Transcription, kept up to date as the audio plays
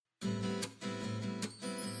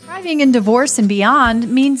Thriving in divorce and beyond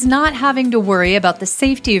means not having to worry about the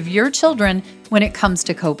safety of your children when it comes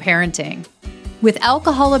to co-parenting. With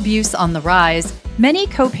alcohol abuse on the rise, many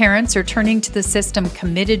co-parents are turning to the system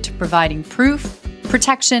committed to providing proof,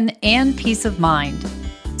 protection, and peace of mind.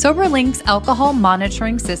 SoberLink's alcohol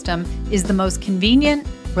monitoring system is the most convenient,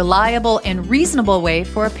 reliable, and reasonable way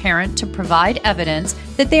for a parent to provide evidence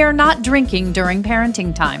that they are not drinking during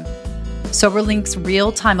parenting time. SoberLink's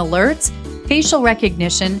real-time alerts, facial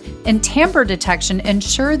recognition, and tamper detection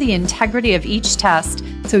ensure the integrity of each test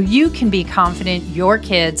so you can be confident your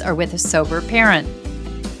kids are with a sober parent.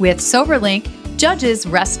 With SoberLink, judges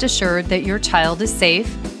rest assured that your child is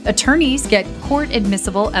safe, attorneys get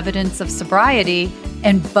court-admissible evidence of sobriety,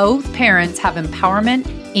 and both parents have empowerment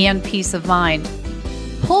and peace of mind.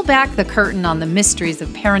 Pull back the curtain on the mysteries of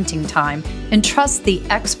parenting time and trust the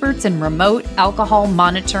experts in remote alcohol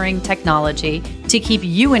monitoring technology to keep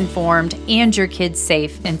you informed and your kids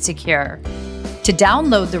safe and secure. To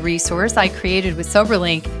download the resource I created with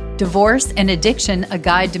SoberLink, Divorce and Addiction, A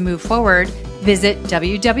Guide to Move Forward, visit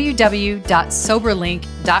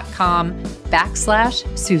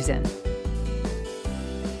www.soberlink.com/Susan.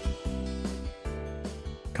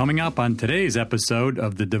 Coming up on today's episode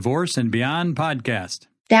of the Divorce and Beyond podcast.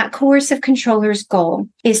 That coercive controller's goal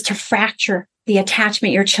is to fracture the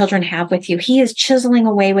attachment your children have with you. He is chiseling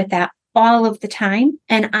away with that all of the time.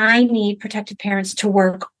 And I need protective parents to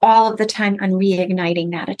work all of the time on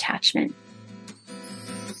reigniting that attachment.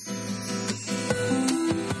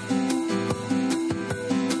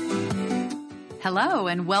 Hello,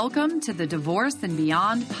 and welcome to the Divorce and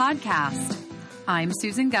Beyond podcast. I'm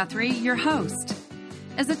Susan Guthrie, your host.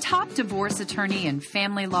 As a top divorce attorney and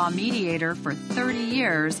family law mediator for 30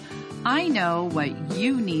 years, I know what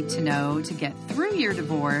you need to know to get through your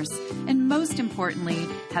divorce and, most importantly,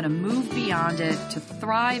 how to move beyond it to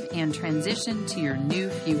thrive and transition to your new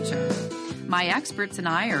future. My experts and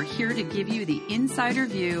I are here to give you the insider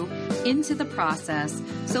view into the process,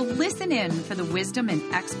 so listen in for the wisdom and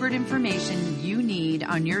expert information you need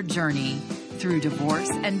on your journey through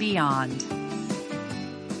divorce and beyond.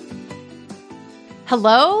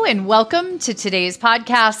 Hello and welcome to today's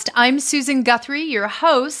podcast. I'm Susan Guthrie, your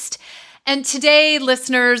host. And today,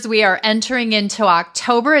 listeners, we are entering into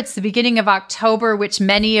October. It's the beginning of October, which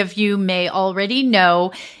many of you may already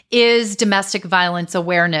know is Domestic Violence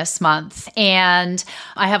Awareness Month. And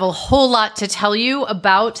I have a whole lot to tell you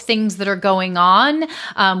about things that are going on.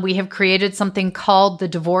 We have created something called the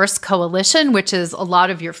Divorce Coalition, which is a lot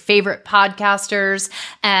of your favorite podcasters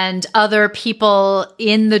and other people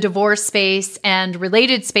in the divorce space and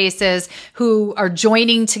related spaces who are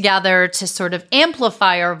joining together to sort of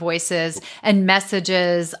amplify our voices and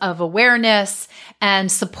messages of awareness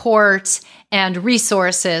and support and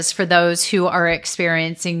resources for those who are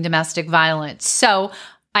experiencing domestic violence. So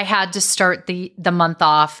I had to start the month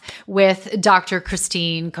off with Dr.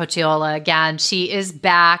 Christine Cocchiola again. She is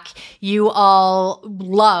back. You all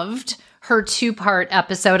loved her two-part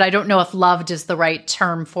episode. I don't know if loved is the right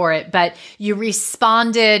term for it, but you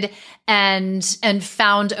responded and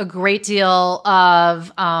found a great deal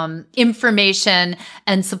of information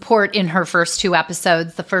and support in her first two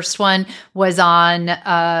episodes. The first one was on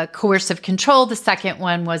coercive control. The second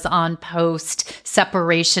one was on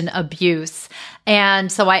post-separation abuse.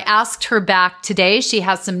 And so I asked her back today. She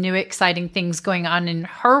has some new exciting things going on in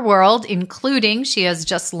her world, including she has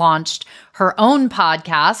just launched her own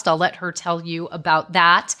podcast. I'll let her tell you about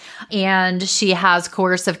that. And she has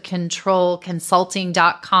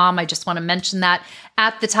coercivecontrolconsulting.com. I just want to mention that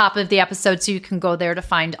at the top of the episode so you can go there to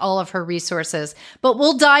find all of her resources. But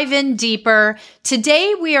we'll dive in deeper.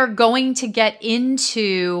 Today, we are going to get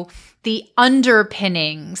into the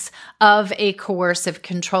underpinnings of a coercive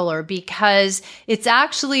controller, because it's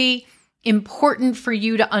actually important for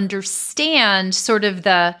you to understand sort of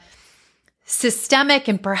the systemic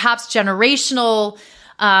and perhaps generational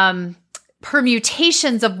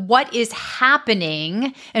permutations of what is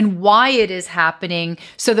happening and why it is happening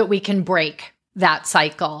so that we can break that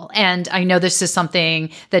cycle. And I know this is something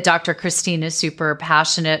that Dr. Christine is super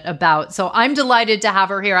passionate about. So I'm delighted to have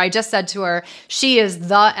her here. I just said to her, she is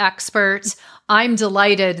the expert. I'm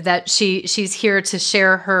delighted that she's here to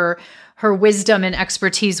share her wisdom and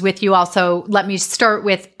expertise with you. Also, let me start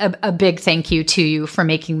with a big thank you to you for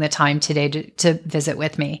making the time today to visit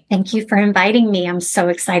with me. Thank you for inviting me. I'm so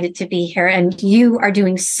excited to be here. And you are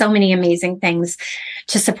doing so many amazing things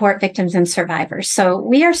to support victims and survivors. So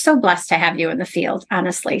we are so blessed to have you in the field,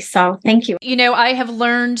 honestly. So thank you. You know, I have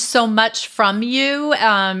learned so much from you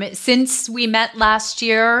since we met last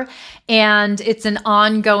year. and it's an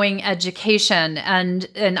ongoing education. And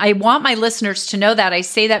I want my listeners to know that. I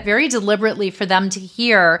say that very deliberately for them to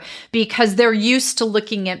hear, because they're used to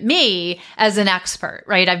looking at me as an expert,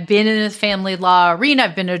 right? I've been in the family law arena.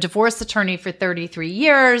 I've been a divorce attorney for 33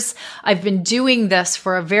 years. I've been doing this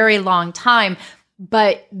for a very long time.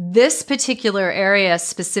 But this particular area,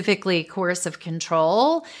 specifically coercive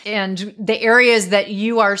control, and the areas that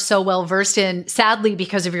you are so well versed in, sadly,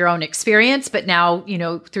 because of your own experience, but now,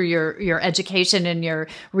 through your education and your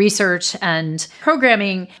research and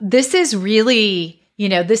programming, this is really,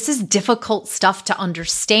 this is difficult stuff to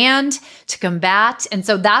understand, to combat. And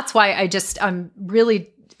so that's why I'm really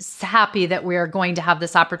happy that we're going to have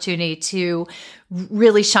this opportunity to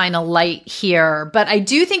really shine a light here. But I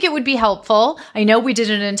do think it would be helpful. I know we did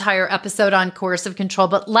an entire episode on coercive control,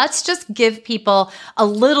 but let's just give people a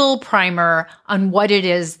little primer on what it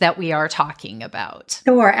is that we are talking about.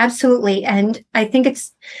 Sure, absolutely. And I think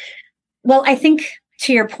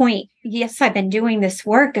to your point, yes, I've been doing this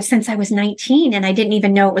work since I was 19 and I didn't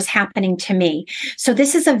even know it was happening to me. So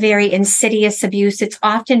this is a very insidious abuse. It's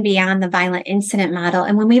often beyond the violent incident model.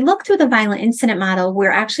 And when we look through the violent incident model, we're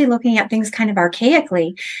actually looking at things kind of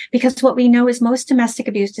archaically, because what we know is most domestic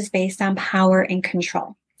abuse is based on power and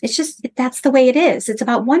control. It's just, that's the way it is. It's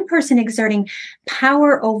about one person exerting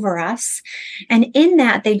power over us. And in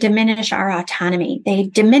that, they diminish our autonomy. They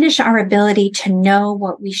diminish our ability to know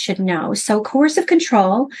what we should know. So coercive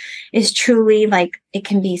control is truly like, it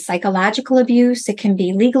can be psychological abuse. It can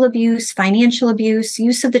be legal abuse, financial abuse,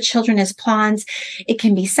 use of the children as pawns. It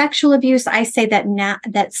can be sexual abuse. I say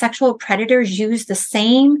that sexual predators use the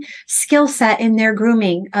same skill set in their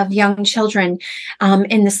grooming of young children,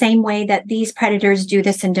 in the same way that these predators do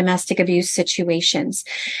this in domestic abuse situations.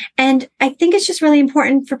 And I think it's just really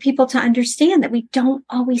important for people to understand that we don't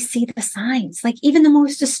always see the signs. Like even the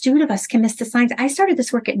most astute of us can miss the signs. I started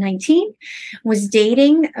this work at 19, was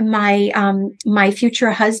dating my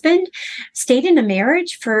future husband, stayed in a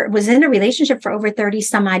marriage was in a relationship for over 30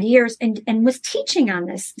 some odd years, and was teaching on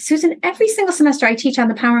this. Susan, every single semester I teach on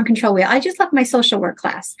the power and control wheel. I just left my social work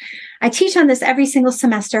class. I teach on this every single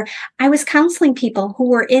semester. I was counseling people who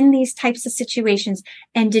were in these types of situations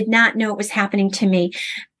and did not know it was happening to me.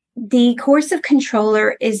 The coercive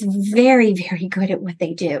controller is very, very good at what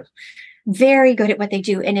they do. Very good at what they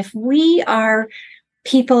do. And if we are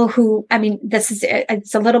people who,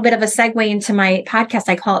 it's a little bit of a segue into my podcast.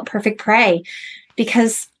 I call it Perfect Prey,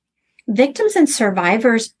 because victims and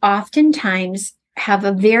survivors oftentimes have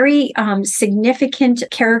a very significant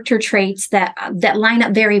character traits that line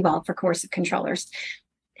up very well for coercive controllers.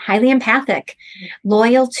 Highly empathic,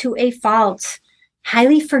 loyal to a fault,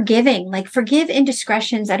 highly forgiving, like forgive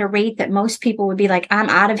indiscretions at a rate that most people would be like, I'm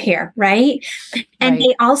out of here, right? And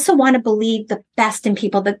they also want to believe the best in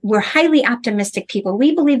people, that we're highly optimistic people.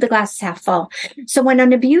 We believe the glass is half full. So when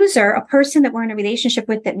an abuser, a person that we're in a relationship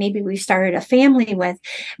with, that maybe we started a family with,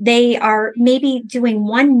 they are maybe doing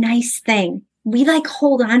one nice thing, we like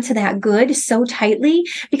hold on to that good so tightly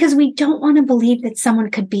because we don't want to believe that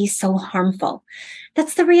someone could be so harmful.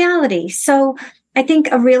 That's the reality. So I think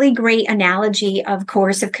a really great analogy of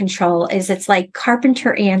coercive control is it's like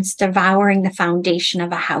carpenter ants devouring the foundation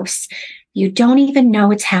of a house. You don't even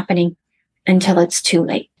know it's happening until it's too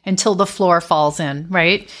late. Until the floor falls in,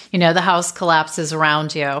 right? The house collapses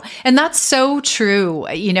around you. And that's so true.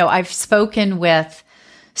 I've spoken with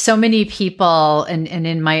so many people, and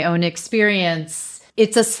in my own experience,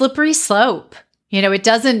 it's a slippery slope. It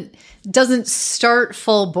doesn't start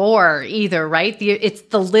full bore either, right? It's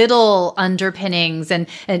the little underpinnings. And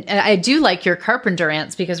I do like your carpenter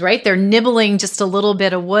ants because, right, they're nibbling just a little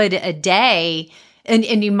bit of wood a day.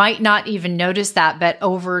 And you might not even notice that, but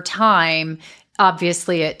over time,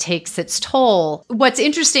 obviously it takes its toll. What's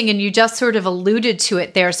interesting, and you just sort of alluded to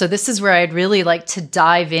it there, so this is where I'd really like to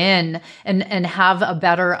dive in and have a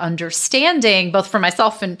better understanding, both for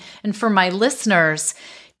myself and for my listeners.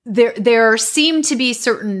 There seem to be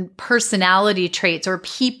certain personality traits or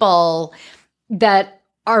people that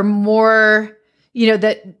are more,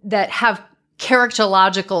 that have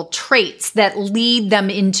characterological traits that lead them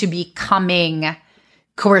into becoming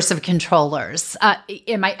coercive controllers.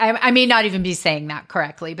 I may not even be saying that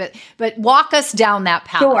correctly, but walk us down that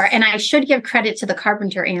path. Sure. And I should give credit to the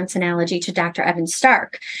carpenter ants analogy to Dr. Evan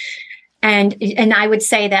Stark. And I would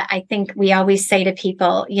say that I think we always say to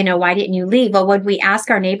people, why didn't you leave? Well, would we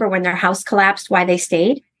ask our neighbor when their house collapsed why they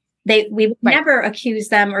stayed? We would never accuse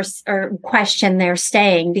them or question their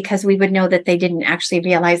staying, because we would know that they didn't actually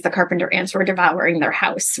realize the carpenter ants were devouring their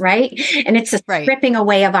house, right? And it's a stripping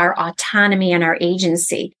away of our autonomy and our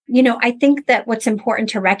agency. I think that what's important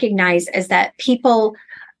to recognize is that people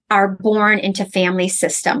are born into family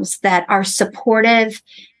systems that are supportive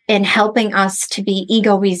in helping us to be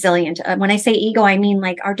ego resilient. When I say ego, I mean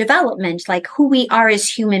like our development, like who we are as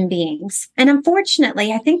human beings. And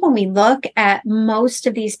unfortunately, I think when we look at most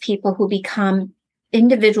of these people who become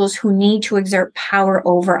individuals who need to exert power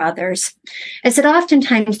over others, is that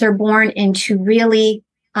oftentimes they're born into really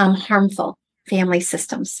harmful family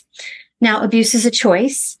systems. Now, abuse is a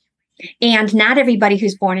choice. And not everybody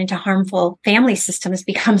who's born into harmful family systems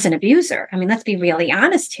becomes an abuser. I mean, let's be really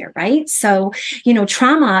honest here, right? So,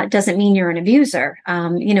 trauma doesn't mean you're an abuser.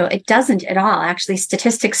 It doesn't at all. Actually,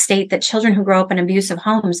 statistics state that children who grow up in abusive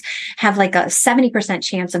homes have like a 70%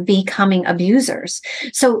 chance of becoming abusers.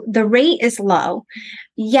 So the rate is low.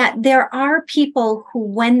 Yet there are people who,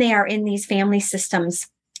 when they are in these family systems,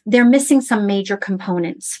 they're missing some major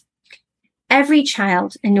components. Every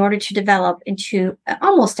child, in order to develop into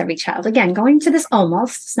almost every child, again, going to this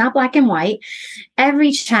almost, it's not black and white.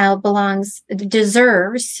 Every child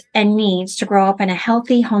deserves and needs to grow up in a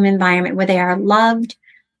healthy home environment where they are loved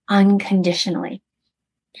unconditionally,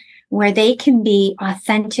 where they can be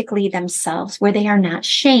authentically themselves, where they are not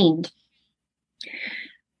shamed.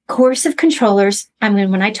 Coercive controllers,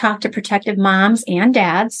 when I talk to protective moms and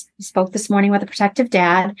dads, I spoke this morning with a protective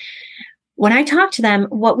dad. When I talk to them,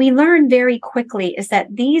 what we learn very quickly is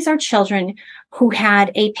that these are children who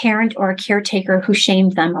had a parent or a caretaker who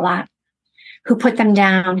shamed them a lot, who put them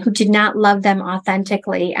down, who did not love them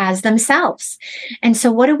authentically as themselves. And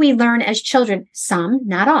so what do we learn as children? Some,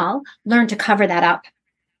 not all, learn to cover that up.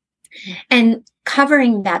 And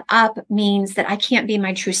covering that up means that I can't be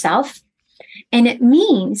my true self. And it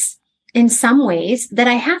means, in some ways, that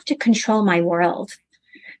I have to control my world.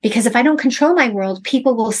 Because if I don't control my world,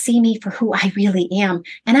 people will see me for who I really am.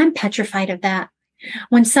 And I'm petrified of that.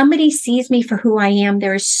 When somebody sees me for who I am,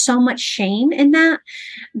 there is so much shame in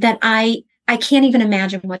that I can't even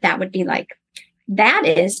imagine what that would be like. That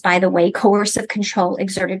is, by the way, coercive control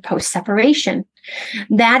exerted post-separation.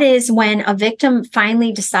 That is when a victim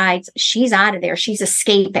finally decides she's out of there, she's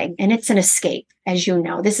escaping, and it's an escape, as you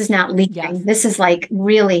know. This is not leaving. Yes. This is like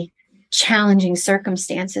really challenging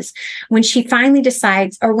circumstances. When she finally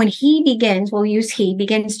decides, or when he begins, we'll use he,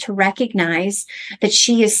 begins to recognize that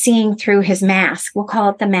she is seeing through his mask. We'll call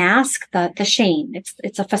it the mask, the shame.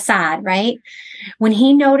 It's a facade, right? When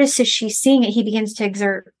he notices she's seeing it, he begins to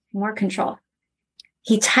exert more control.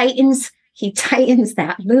 He tightens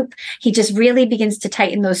that loop. He just really begins to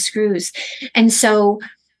tighten those screws. And so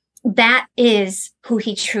that is who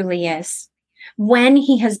he truly is. When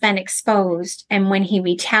he has been exposed and when he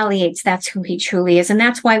retaliates, that's who he truly is. And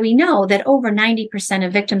that's why we know that over 90%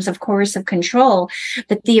 of victims of coercive control,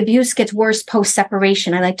 that the abuse gets worse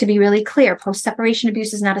post-separation. I like to be really clear. Post-separation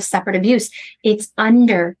abuse is not a separate abuse. It's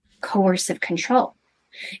under coercive control.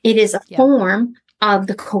 It is a form of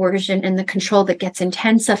the coercion and the control that gets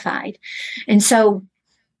intensified. And so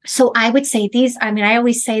I would say I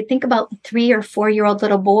always say, think about the 3 or 4-year-old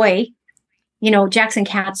little boy. Jackson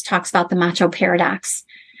Katz talks about the macho paradox,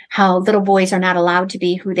 how little boys are not allowed to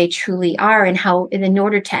be who they truly are, and how in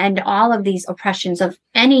order to end all of these oppressions of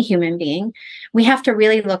any human being, we have to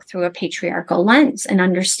really look through a patriarchal lens and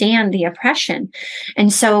understand the oppression.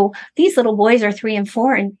 And so these little boys are 3 and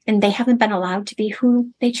 4, and they haven't been allowed to be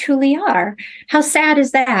who they truly are. How sad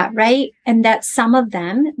is that, right? And that some of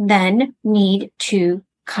them then need to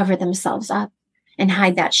cover themselves up and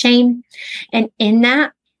hide that shame. And in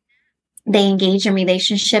that, they engage in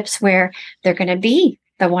relationships where they're going to be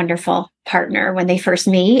the wonderful partner when they first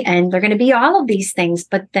meet, and they're going to be all of these things.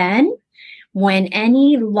 But then when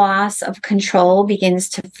any loss of control begins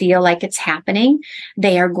to feel like it's happening,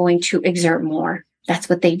 they are going to exert more. That's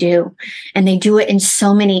what they do. And they do it in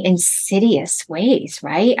so many insidious ways,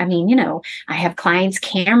 right? I mean, I have clients,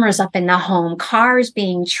 cameras up in the home, cars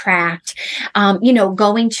being tracked,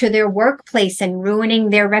 going to their workplace and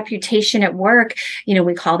ruining their reputation at work.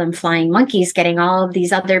 We call them flying monkeys, getting all of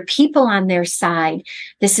these other people on their side.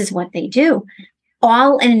 This is what they do,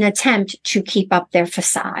 all in an attempt to keep up their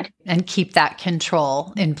facade. And keep that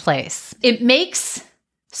control in place. It makes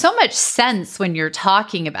so much sense when you're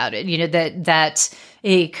talking about it, that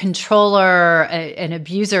a controller, an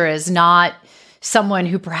abuser is not someone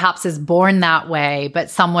who perhaps is born that way, but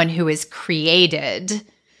someone who is created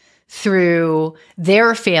through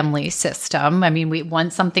their family system. I mean,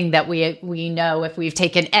 something that we know if we've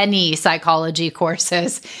taken any psychology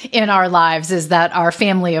courses in our lives is that our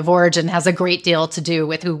family of origin has a great deal to do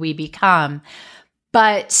with who we become.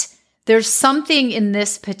 But there's something in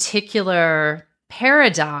this particular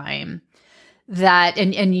paradigm that,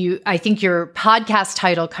 and you, I think your podcast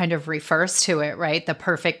title kind of refers to it, right? The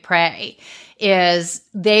perfect prey is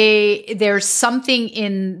there's something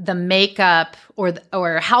in the makeup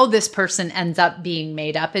or how this person ends up being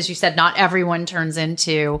made up. As you said, not everyone turns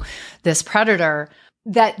into this predator,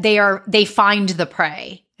 that they find the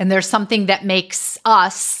prey, and there's something that makes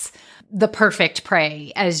us the perfect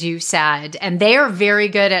prey, as you said, and they are very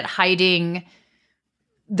good at hiding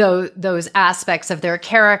those aspects of their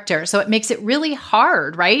character. So it makes it really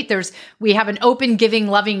hard, right? We have an open, giving,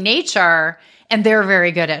 loving nature, and they're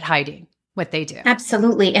very good at hiding what they do.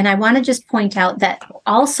 Absolutely. And I want to just point out that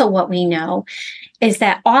also what we know is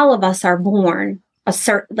that all of us are born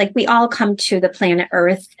like we all come to the planet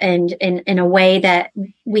Earth and in a way that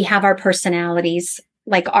we have our personalities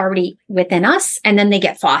like already within us, and then they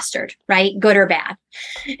get fostered, right? Good or bad.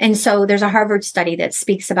 And so there's a Harvard study that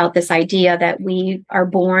speaks about this idea that we are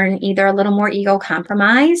born either a little more ego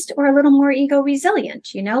compromised or a little more ego resilient,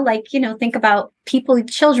 think about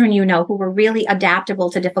children, who were really adaptable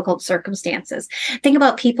to difficult circumstances. Think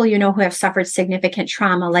about people, who have suffered significant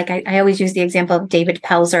trauma. Like I always use the example of David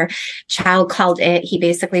Pelzer, Child Called It. He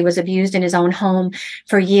basically was abused in his own home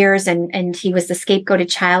for years, and he was the scapegoated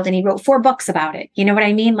child, and he wrote 4 books about it. You know what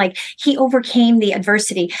I mean? Like he overcame the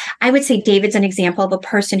adversity. I would say David's an example of a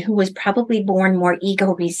person who was probably born more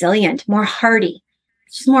ego resilient, more hardy.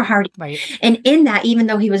 Just more hardy. Right. And in that, even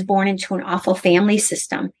though he was born into an awful family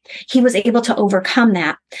system, he was able to overcome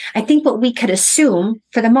that. I think what we could assume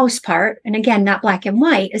for the most part, and again, not black and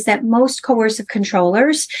white, is that most coercive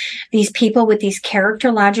controllers, these people with these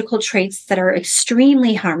characterological traits that are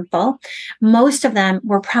extremely harmful, most of them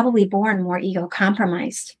were probably born more ego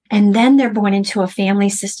compromised. And then they're born into a family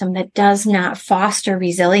system that does not foster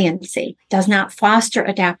resiliency, does not foster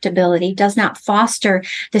adaptability, does not foster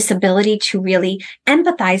this ability to really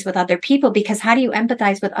empathize with other people. Because how do you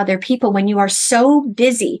empathize with other people when you are so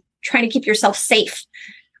busy trying to keep yourself safe?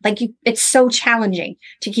 It's so challenging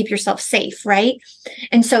to keep yourself safe, right?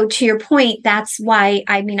 And so to your point, that's why,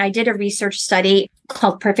 I did a research study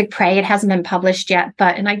called Perfect Prey. It hasn't been published yet,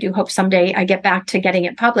 and I do hope someday I get back to getting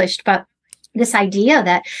it published. But this idea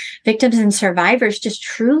that victims and survivors just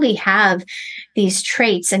truly have these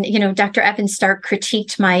traits. And, Dr. Evan Stark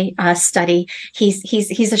critiqued my study.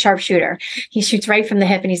 He's a sharpshooter. He shoots right from the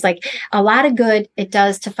hip. And he's like, a lot of good it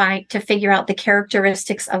does to figure out the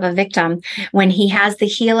characteristics of a victim when he has the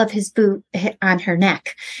heel of his boot on her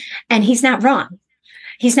neck. And he's not wrong.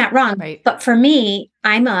 He's not wrong. Right. But for me,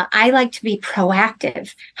 I like to be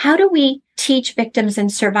proactive. How do we teach victims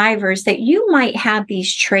and survivors that you might have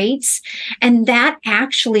these traits, and that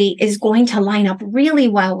actually is going to line up really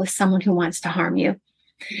well with someone who wants to harm you?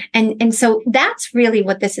 And so that's really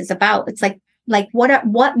what this is about. It's like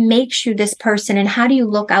what makes you this person, and how do you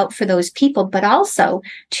look out for those people? But also,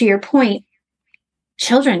 to your point,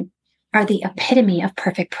 children are the epitome of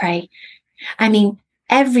perfect prey.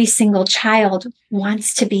 Every single child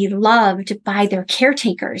wants to be loved by their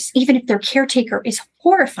caretakers, even if their caretaker is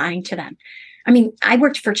horrifying to them. I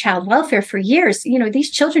worked for child welfare for years.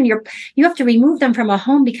 These children, you have to remove them from a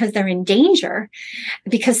home because they're in danger,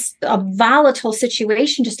 because a volatile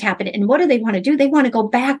situation just happened. And what do they want to do? They want to go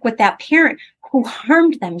back with that parent who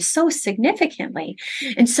harmed them so significantly.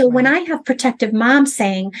 And so when I have protective moms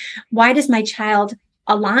saying, why does my child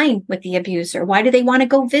align with the abuser? Why do they want to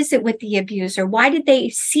go visit with the abuser? Why did they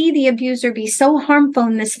see the abuser be so harmful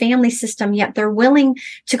in this family system, yet they're willing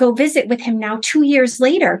to go visit with him now 2 years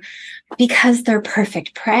later? Because they're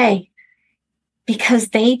perfect prey. Because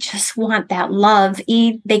they just want that love.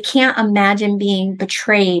 They can't imagine being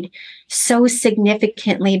betrayed so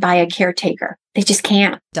significantly by a caretaker. They just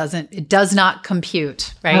can't. It does not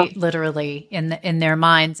compute, right? No. Literally in their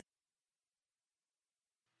minds.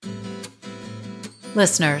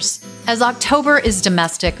 Listeners, as October is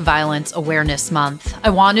Domestic Violence Awareness Month, I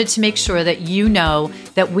wanted to make sure that you know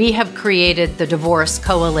that we have created the Divorce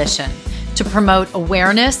Coalition to promote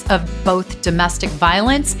awareness of both domestic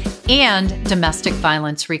violence and domestic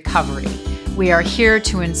violence recovery. We are here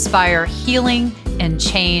to inspire healing and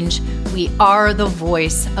change. We are the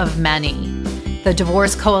voice of many. The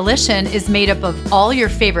Divorce Coalition is made up of all your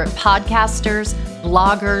favorite podcasters,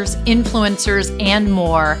 bloggers, influencers, and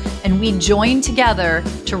more, and we join together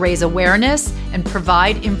to raise awareness and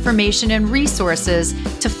provide information and resources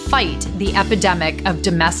to fight the epidemic of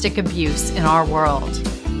domestic abuse in our world.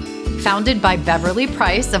 Founded by Beverly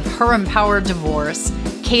Price of Her Empowered Divorce,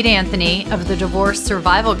 Kate Anthony of the Divorce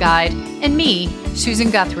Survival Guide, and me,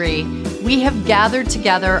 Susan Guthrie, we have gathered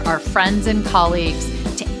together our friends and colleagues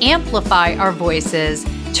to amplify our voices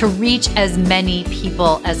to reach as many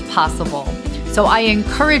people as possible, So I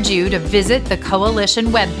encourage you to visit the Coalition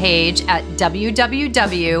webpage at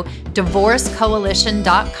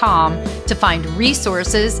www.divorcecoalition.com to find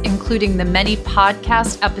resources, including the many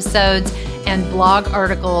podcast episodes and blog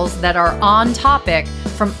articles that are on topic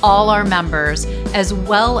from all our members, as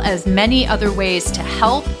well as many other ways to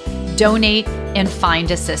help, donate, and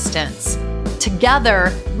find assistance.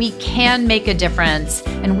 Together, we can make a difference,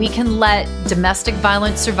 and we can let domestic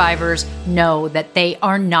violence survivors know that they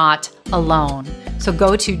are not alone. So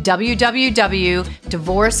go to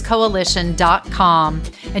www.divorcecoalition.com,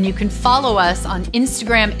 and you can follow us on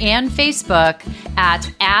Instagram and Facebook at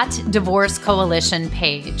Divorce Coalition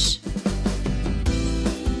page.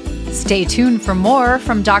 Stay tuned for more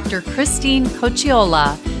from Dr. Christine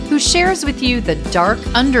Cocchiola, who shares with you the dark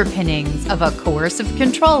underpinnings of a coercive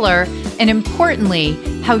controller and, importantly,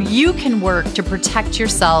 how you can work to protect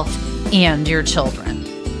yourself and your children.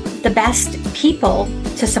 The best people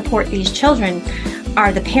to support these children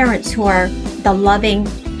are the parents who are the loving,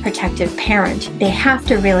 protective parent. They have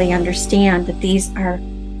to really understand that these are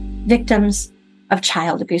victims of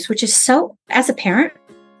child abuse, which is so, as a parent,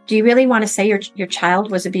 do you really want to say your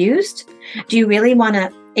child was abused? Do you really want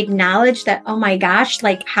to acknowledge that, oh my gosh,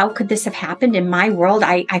 like, how could this have happened in my world?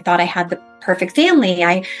 I thought I had the perfect family.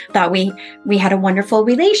 I thought we had a wonderful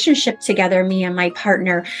relationship together, me and my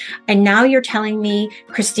partner. And now you're telling me,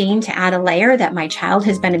 Christine, to add a layer that my child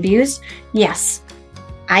has been abused? Yes,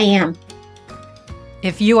 I am.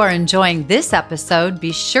 If you are enjoying this episode,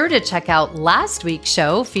 be sure to check out last week's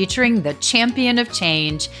show featuring the champion of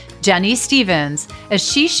change, Jenny Stevens, as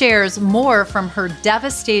she shares more from her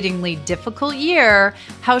devastatingly difficult year,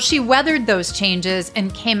 how she weathered those changes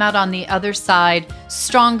and came out on the other side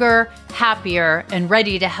stronger, happier, and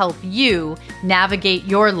ready to help you navigate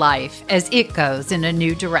your life as it goes in a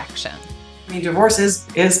new direction. I mean, divorce is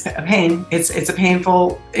a pain. It's a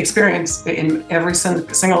painful experience in every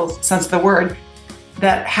single sense of the word.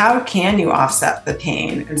 That how can you offset the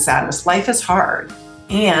pain and sadness? Life is hard,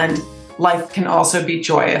 and life can also be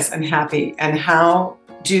joyous and happy. And how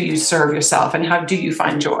do you serve yourself, and how do you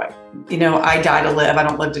find joy? You know, I die to live, I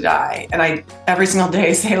don't live to die. And I every single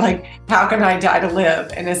day say, like, how can I die to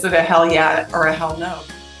live? And is it a hell yeah or a hell no?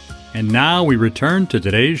 And now we return to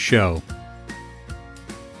today's show.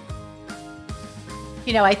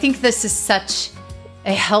 You know, I think this is such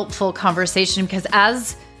a helpful conversation because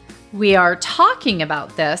as we are talking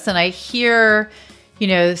about this, and I hear, you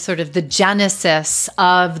know, sort of the genesis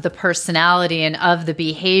of the personality and of the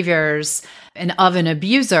behaviors and of an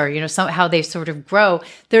abuser, you know, how they sort of grow.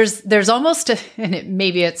 There's almost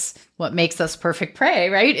maybe it's what makes us perfect prey,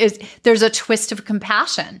 right? Is there's a twist of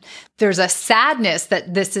compassion. There's a sadness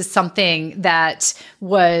that this is something that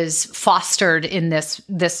was fostered in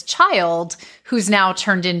this child who's now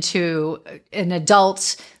turned into an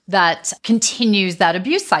adult that continues that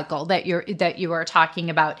abuse cycle that you are talking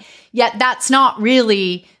about. Yet that's not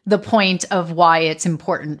really the point of why it's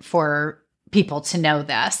important for people to know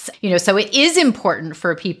this. You know, so it is important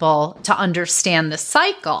for people to understand the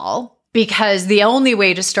cycle because the only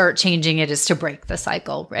way to start changing it is to break the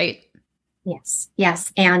cycle, right? Yes.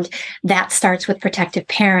 And that starts with protective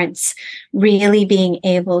parents really being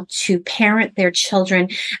able to parent their children.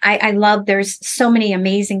 I love, there's so many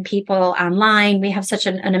amazing people online. We have such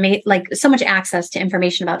an amazing, so much access to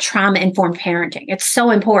information about trauma-informed parenting. It's so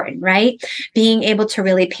important, right? Being able to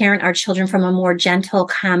really parent our children from a more gentle,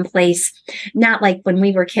 calm place, not like when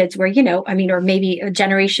we were kids where, you know, I mean, or maybe a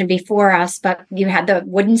generation before us, but you had the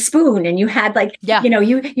wooden spoon and you had you know,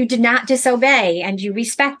 you did not disobey and you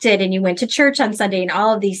respected and you went to church on Sunday and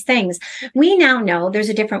all of these things. We now know there's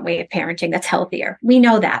a different way of parenting that's healthier. We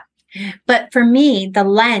know that. But for me,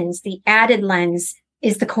 the added lens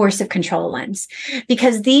is the coercive control lens,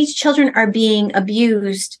 because these children are being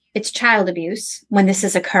abused. It's child abuse when this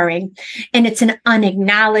is occurring, and it's an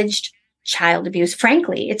unacknowledged child abuse.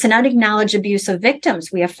 Frankly, it's an unacknowledged abuse of victims.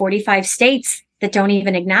 We have 45 states that don't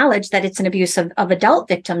even acknowledge that it's an abuse of adult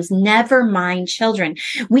victims, never mind children.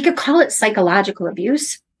 We could call it psychological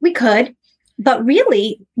abuse. We could. But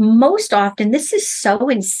really, most often, this is so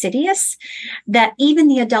insidious that even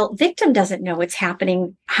the adult victim doesn't know what's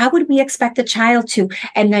happening. How would we expect the child to?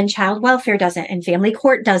 And then child welfare doesn't, and family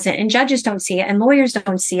court doesn't, and judges don't see it, and lawyers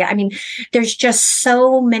don't see it. I mean, there's just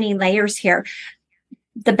so many layers here.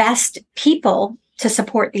 The best people to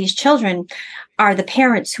support these children are the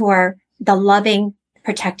parents who are the loving,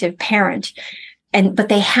 protective parent. But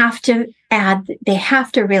they have to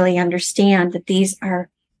really understand that these are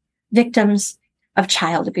victims of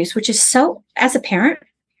child abuse, which is so, as a parent,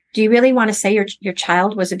 do you really want to say your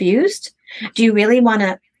child was abused? Do you really want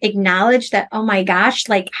to acknowledge that, oh my gosh,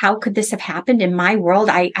 like, how could this have happened in my world?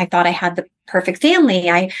 I thought I had the perfect family.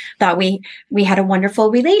 I thought we had a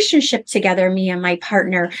wonderful relationship together, me and my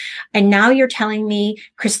partner. And now you're telling me,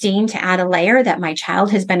 Christine, to add a layer that my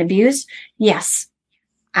child has been abused? Yes,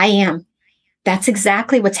 I am. That's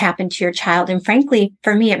exactly what's happened to your child. And frankly,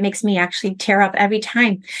 for me, it makes me actually tear up every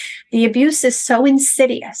time. The abuse is so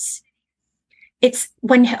insidious. It's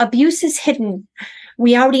when abuse is hidden.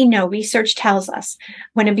 We already know, research tells us,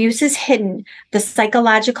 when abuse is hidden, the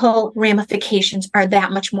psychological ramifications are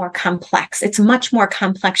that much more complex. It's much more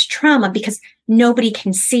complex trauma because nobody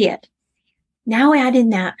can see it. Now add in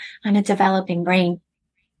that on a developing brain.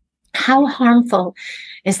 How harmful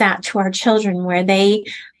is that to our children, where they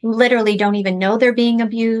literally don't even know they're being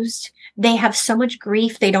abused? They have so much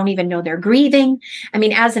grief, they don't even know they're grieving. I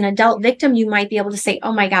mean, as an adult victim, you might be able to say,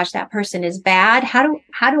 oh my gosh, that person is bad. How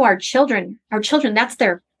do our children, that's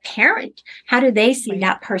their parent, how do they see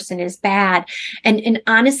that person is bad? And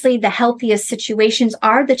honestly, the healthiest situations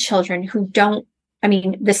are the children who don't. I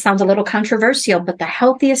mean, this sounds a little controversial, but the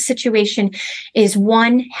healthiest situation is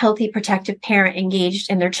one healthy, protective parent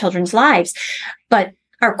engaged in their children's lives. But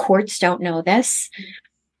our courts don't know this.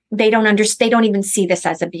 They don't understand. They don't even see this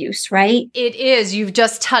as abuse, right? It is. You've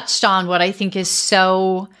just touched on what I think is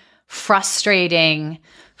so frustrating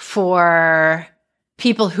for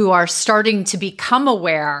people who are starting to become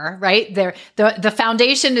aware, right? The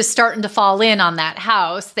foundation is starting to fall in on that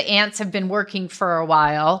house. The ants have been working for a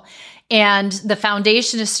while, and the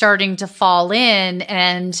foundation is starting to fall in,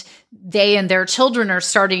 and they and their children are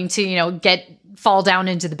starting to, fall down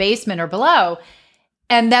into the basement or below.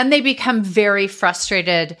 And then they become very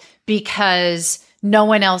frustrated because no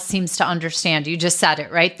one else seems to understand. You just said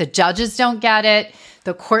it, right? The judges don't get it.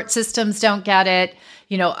 The court systems don't get it.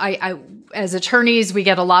 I as attorneys, we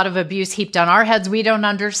get a lot of abuse heaped on our heads. We don't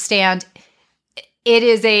understand. It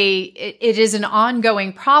is an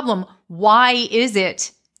ongoing problem. Why is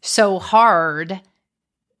it so hard?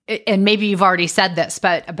 And maybe you've already said this,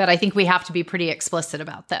 but I think we have to be pretty explicit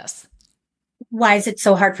about this. Why is it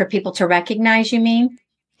so hard for people to recognize, you mean?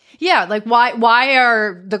 Yeah, like why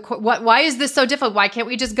is this so difficult? Why can't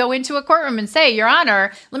we just go into a courtroom and say, Your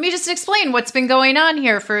Honor, let me just explain what's been going on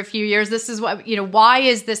here for a few years. This is why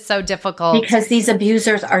is this so difficult? Because these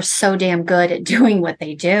abusers are so damn good at doing what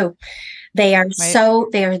they do. They are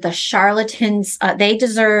they are the charlatans. They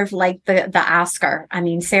deserve like the Oscar. I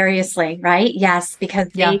mean, seriously, right? Yes, because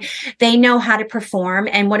they know how to perform.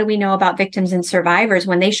 And what do we know about victims and survivors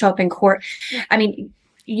when they show up in court? I mean,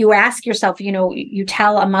 you ask yourself, you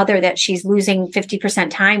tell a mother that she's losing 50%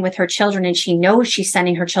 time with her children and she knows she's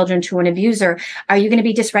sending her children to an abuser. Are you going to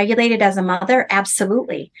be dysregulated as a mother?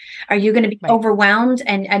 Absolutely. Are you going to be overwhelmed?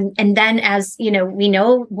 And then as, we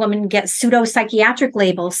know women get pseudo psychiatric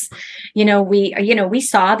labels. We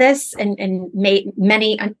saw this in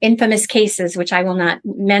many infamous cases, which I will not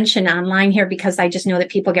mention online here because I just know that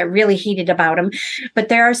people get really heated about them. But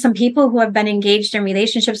there are some people who have been engaged in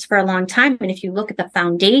relationships for a long time. And if you look at the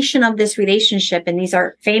foundation of this relationship, and these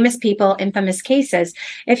are famous people, infamous cases,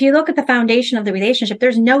 if you look at the foundation of the relationship,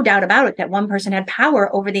 there's no doubt about it that one person had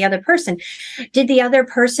power over the other person. Did the other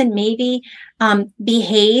person maybe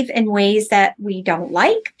behave in ways that we don't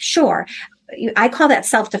like? Sure. I call that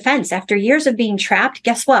self-defense. After years of being trapped,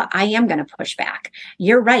 guess what? I am going to push back.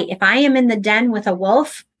 You're right. If I am in the den with a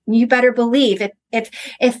wolf, you better believe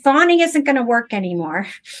if fawning isn't going to work anymore,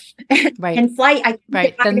 and flight,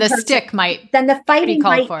 then the stick might, then the fighting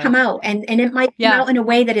might come out, and it might come out in a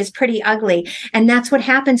way that is pretty ugly. And that's what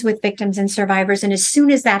happens with victims and survivors. And as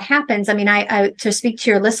soon as that happens, I mean, I to speak to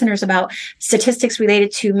your listeners about statistics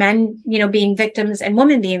related to men, being victims and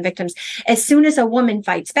women being victims, as soon as a woman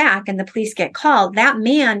fights back and the police get called, that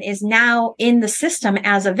man is now in the system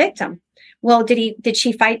as a victim. Well, did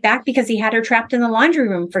she fight back because he had her trapped in the laundry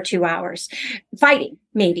room for 2 hours fighting?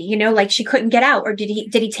 Maybe, like she couldn't get out, or did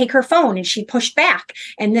he take her phone and she pushed back?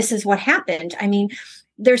 And this is what happened. I mean,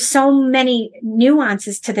 there's so many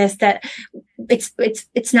nuances to this that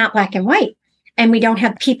it's not black and white. And we don't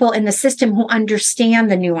have people in the system who understand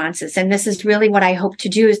the nuances. And this is really what I hope to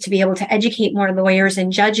do, is to be able to educate more lawyers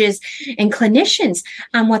and judges and clinicians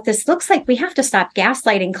on what this looks like. We have to stop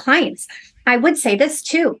gaslighting clients. I would say this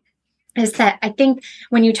too, is that I think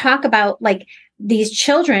when you talk about like these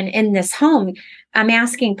children in this home, I'm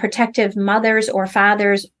asking protective mothers or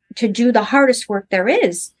fathers to do the hardest work there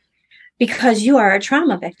is, because you are a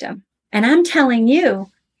trauma victim. And I'm telling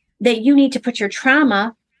you that you need to put your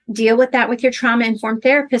trauma, deal with that with your trauma-informed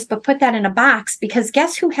therapist, but put that in a box, because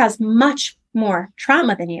guess who has much more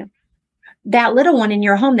trauma than you? That little one in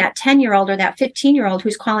your home, that 10-year-old or that 15-year-old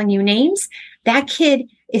who's calling you names, that kid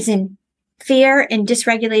is in fear and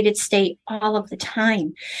dysregulated state all of the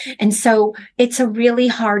time. And so it's a really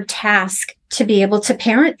hard task to be able to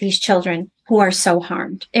parent these children who are so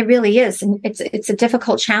harmed. It really is. And it's a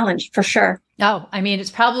difficult challenge for sure. Oh, I mean,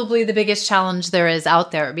 it's probably the biggest challenge there is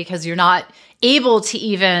out there, because you're not able to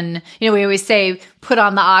even, we always say, put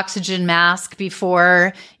on the oxygen mask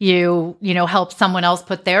before you help someone else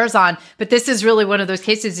put theirs on. But this is really one of those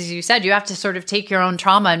cases, as you said, you have to sort of take your own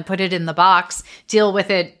trauma and put it in the box, deal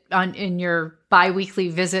with it in your biweekly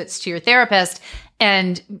visits to your therapist,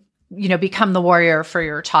 and become the warrior for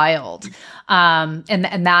your child.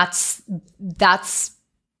 And that's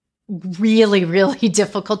really, really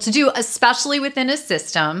difficult to do, especially within a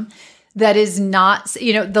system that is not,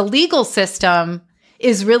 the legal system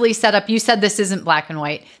is really set up. You said this isn't black and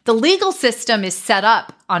white. The legal system is set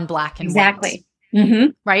up on black and white. Exactly. Mm-hmm.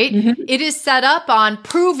 Right? Mm-hmm. It is set up on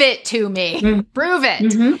prove it to me, prove it.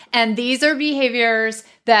 Mm-hmm. And these are behaviors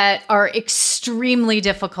that are extremely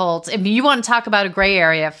difficult. If you want to talk about a gray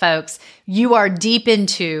area, folks, you are deep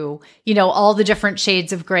into, all the different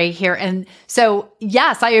shades of gray here. And so,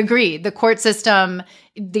 yes, I agree. The court system,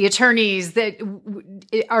 the attorneys that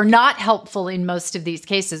are not helpful in most of these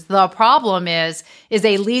cases. The problem is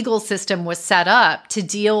a legal system was set up to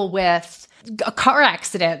deal with car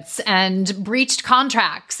accidents and breached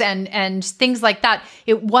contracts and things like that.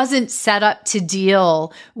 It wasn't set up to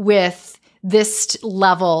deal with this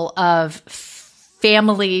level of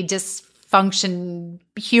family dysfunction,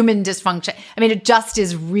 human dysfunction. I mean, it just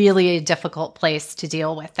is really a difficult place to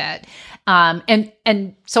deal with it.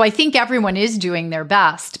 And so I think everyone is doing their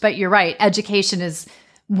best, but you're right. Education is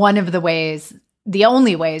one of the ways, the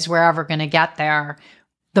only ways we're ever going to get there.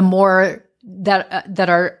 The more that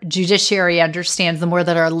our judiciary understands, the more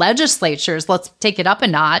that our legislatures, let's take it up a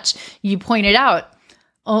notch. You pointed out,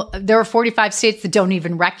 there are 45 states that don't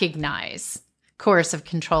even recognize coercive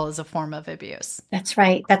control as a form of abuse. That's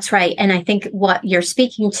right. That's right. And I think what you're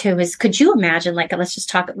speaking to is, could you imagine,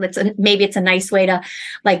 maybe it's a nice way to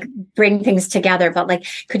bring things together, but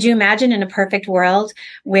could you imagine in a perfect world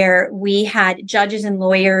where we had judges and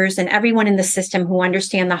lawyers and everyone in the system who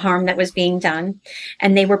understand the harm that was being done,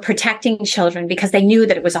 and they were protecting children because they knew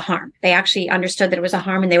that it was a harm. They actually understood that it was a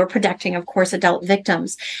harm, and they were protecting, of course, adult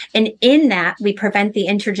victims. And in that, we prevent the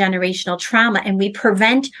intergenerational trauma, and we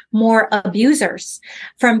prevent more abusers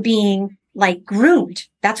from being groomed.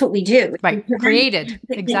 That's what we do. Right. Created.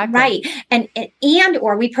 Exactly. Right. And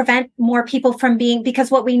or we prevent more people from being, because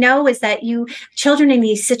what we know is that children in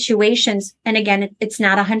these situations, and again, it's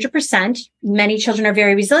not 100%. Many children are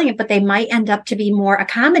very resilient, but they might end up to be more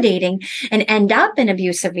accommodating and end up in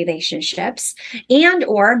abusive relationships, and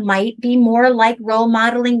or might be more role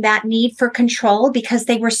modeling that need for control because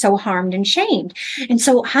they were so harmed and shamed. And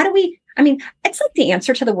so it's the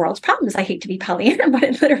answer to the world's problems. I hate to be Pollyanna, but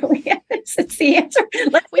it literally is. It's the answer.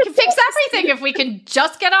 We can fix everything if we can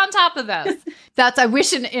just get on top of this. I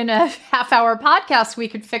wish in a half-hour podcast we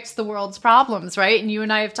could fix the world's problems, right? And you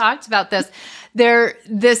and I have talked about this.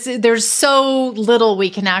 There's so little we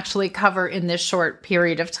can actually cover in this short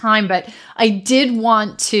period of time, but I did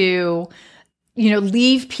want to,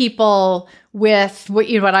 leave people with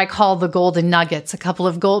what I call the golden nuggets, a couple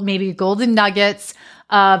of golden nuggets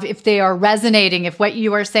of, if they are resonating, if what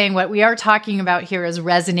you are saying, what we are talking about here is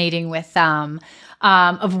resonating with them,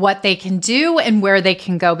 of what they can do and where they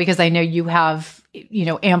can go, because I know you have,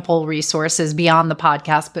 ample resources beyond the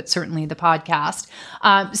podcast, but certainly the podcast.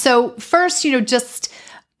 So first, just,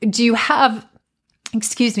 do you have,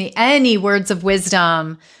 any words of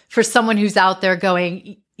wisdom for someone who's out there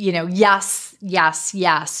going, yes, yes,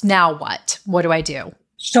 yes. Now what? What do I do?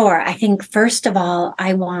 Sure. I think, first of all,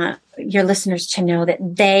 I want your listeners to know that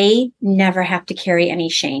they never have to carry any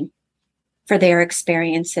shame for their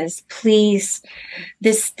experiences. Please,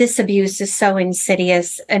 this abuse is so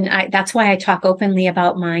insidious. And that's why I talk openly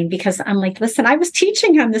about mine, because I'm listen, I was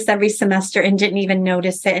teaching on this every semester and didn't even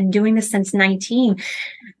notice it, and doing this since 19.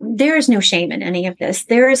 There is no shame in any of this.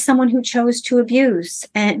 There is someone who chose to abuse.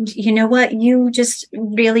 And you know what? You just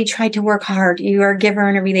really tried to work hard. You are a giver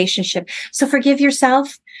in a relationship. So forgive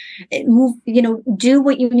yourself. Do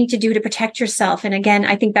what you need to do to protect yourself. And again,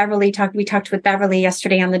 I think we talked with Beverly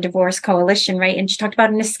yesterday on the Divorce Coalition, right? And she talked about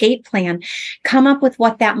an escape plan. Come up with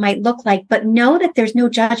what that might look like, but know that there's no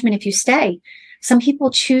judgment if you stay. Some people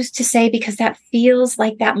choose to stay because that feels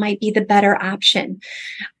like that might be the better option.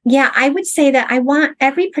 Yeah, I would say that I want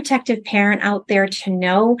every protective parent out there to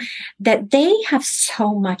know that they have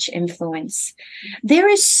so much influence. There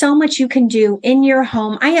is so much you can do in your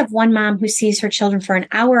home. I have one mom who sees her children for an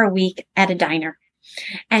hour a week at a diner.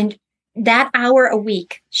 And that hour a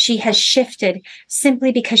week, she has shifted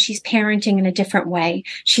simply because she's parenting in a different way.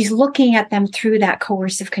 She's looking at them through that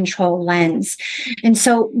coercive control lens. And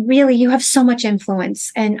so really, you have so much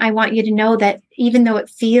influence. And I want you to know that even though it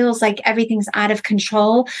feels like everything's out of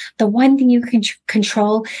control, the one thing you can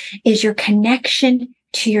control is your connection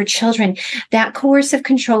to your children. That coercive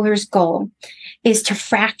controller's goal is to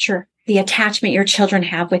fracture the attachment your children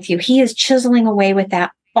have with you. He is chiseling away with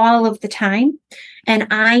that all of the time. And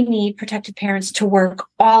I need protective parents to work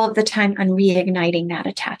all of the time on reigniting that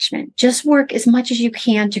attachment. Just work as much as you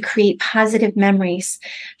can to create positive memories,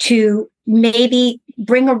 to maybe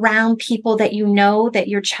bring around people that you know that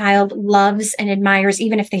your child loves and admires,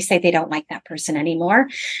 even if they say they don't like that person anymore.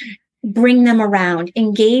 Bring them around,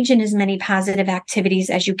 engage in as many positive activities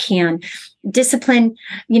as you can. Discipline,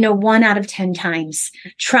 1 out of 10 times.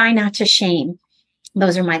 Try not to shame.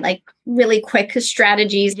 Those are my really quick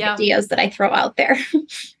strategies, ideas that I throw out there.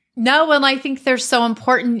 No, and I think they're so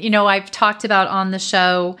important. I've talked about on the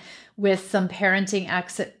show with some parenting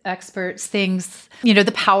experts, things,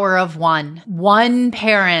 the power of one. One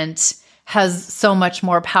parent has so much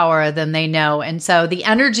more power than they know. And so the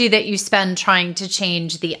energy that you spend trying to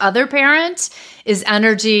change the other parent is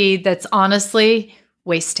energy that's honestly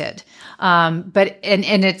wasted. But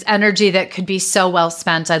it's energy that could be so well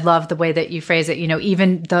spent. I love the way that you phrase it.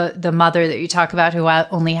 Even the mother that you talk about who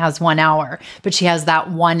only has 1 hour, but she has that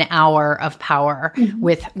 1 hour of power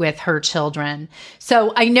with her children.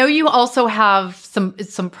 So I know you also have some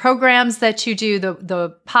programs that you do,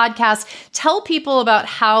 the podcast. Tell people about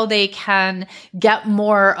how they can get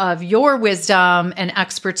more of your wisdom and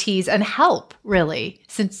expertise and help, really,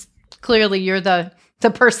 since clearly you're the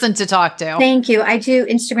person to talk to. Thank you. I do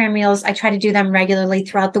Instagram Reels. I try to do them regularly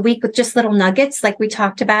throughout the week with just little nuggets like we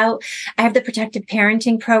talked about. I have the Protective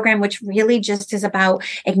Parenting Program, which really just is about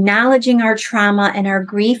acknowledging our trauma and our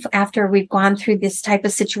grief after we've gone through this type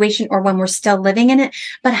of situation or when we're still living in it,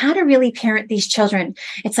 but how to really parent these children.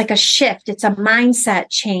 It's like a shift. It's a mindset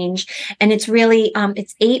change. And it's really,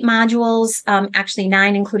 it's 8 modules, actually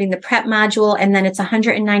 9, including the prep module. And then it's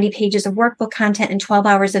 190 pages of workbook content and 12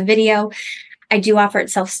 hours of video. I do offer it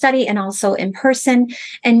self-study and also in person.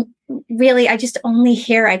 And really, I just only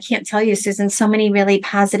hear, I can't tell you, Susan, so many really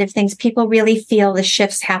positive things. People really feel the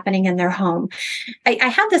shifts happening in their home. I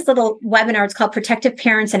have this little webinar. It's called Protective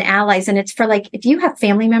Parents and Allies. And it's for if you have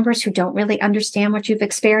family members who don't really understand what you've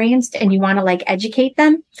experienced and you want to educate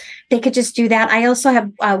them, they could just do that. I also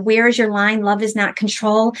have Where is Your Line? Love is Not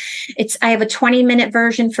Control. I have a 20-minute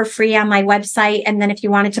version for free on my website. And then if you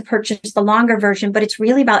wanted to purchase the longer version, but it's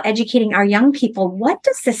really about educating our young people. What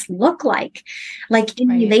does this look like in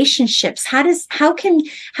relationships? How can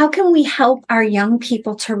we help our young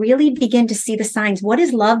people to really begin to see the signs? What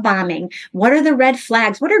is love bombing? What are the red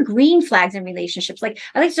flags? What are green flags in relationships? I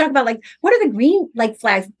like to talk about what are the green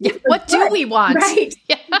flags? Yeah, what do we want? Right.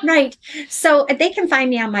 Yeah. Right. So they can find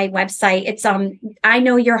me on my website. It's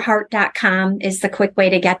iknowyourheart.com is the quick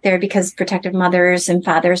way to get there because protective mothers and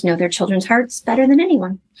fathers know their children's hearts better than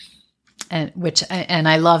anyone. And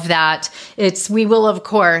I love that. We will, of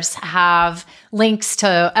course, have links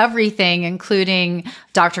to everything, including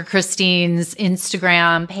Dr. Christine's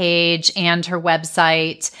Instagram page and her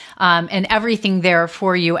website, and everything there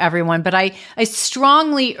for you, everyone. But I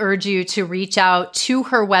strongly urge you to reach out to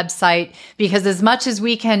her website because as much as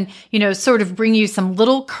we can, sort of bring you some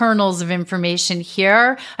little kernels of information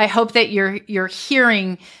here, I hope that you're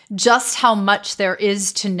hearing just how much there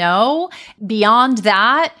is to know. Beyond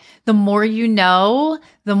that, the more you know,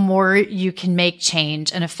 the more you can make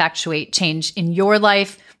change and effectuate change in your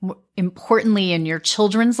life, importantly in your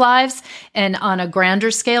children's lives, and on a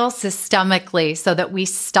grander scale, systemically, so that we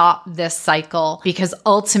stop this cycle. Because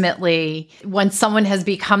ultimately, when someone has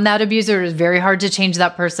become that abuser, it's very hard to change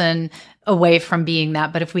that person away from being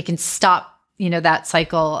that. But if we can stop that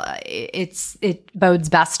cycle, it bodes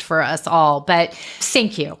best for us all. But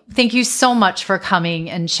thank you. Thank you so much for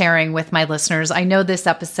coming and sharing with my listeners. I know these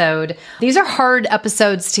are hard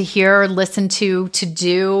episodes to hear, listen to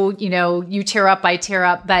do, you tear up, I tear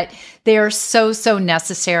up, but they are so, so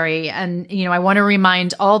necessary. And, I want to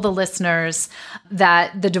remind all the listeners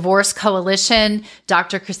that the Divorce Coalition,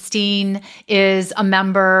 Dr. Christine is a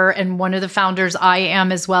member and one of the founders. I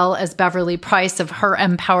am, as well as Beverly Price of Her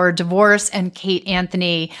Empowered Divorce, and and Kate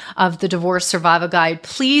Anthony of the Divorce Survival Guide.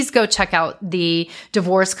 Please go check out the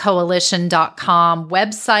divorcecoalition.com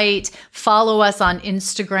website. Follow us on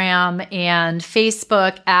Instagram and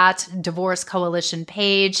Facebook at Divorce Coalition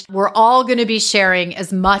page. We're all going to be sharing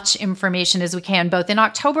as much information as we can, both in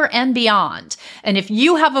October and beyond. And if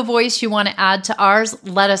you have a voice you want to add to ours,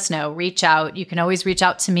 let us know. Reach out. You can always reach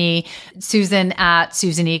out to me, Susan at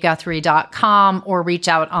susaneguthrie.com, or reach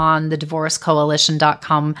out on the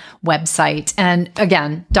divorcecoalition.com website. And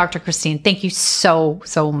again, Dr. Christine, thank you so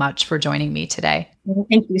much for joining me today.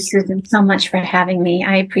 Thank you, Susan, so much for having me.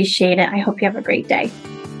 I appreciate it. I hope you have a great day.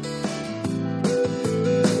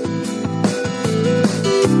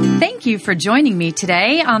 Thank you for joining me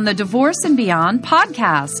today on the Divorce and Beyond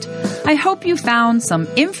podcast. I hope you found some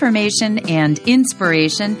information and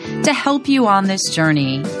inspiration to help you on this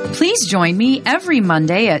journey. Please join me every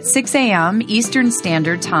Monday at 6 a.m. Eastern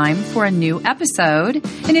Standard Time for a new episode.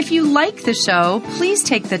 And if you like the show, please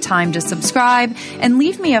take the time to subscribe and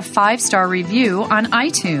leave me a 5-star review on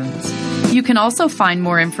iTunes. You can also find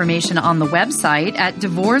more information on the website at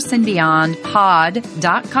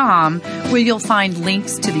divorceandbeyondpod.com, where you'll find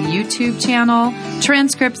links to the YouTube channel,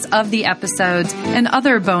 transcripts of the episodes, and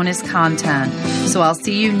other bonus content. So I'll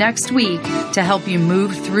see you next week to help you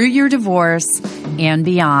move through your divorce and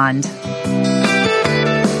beyond.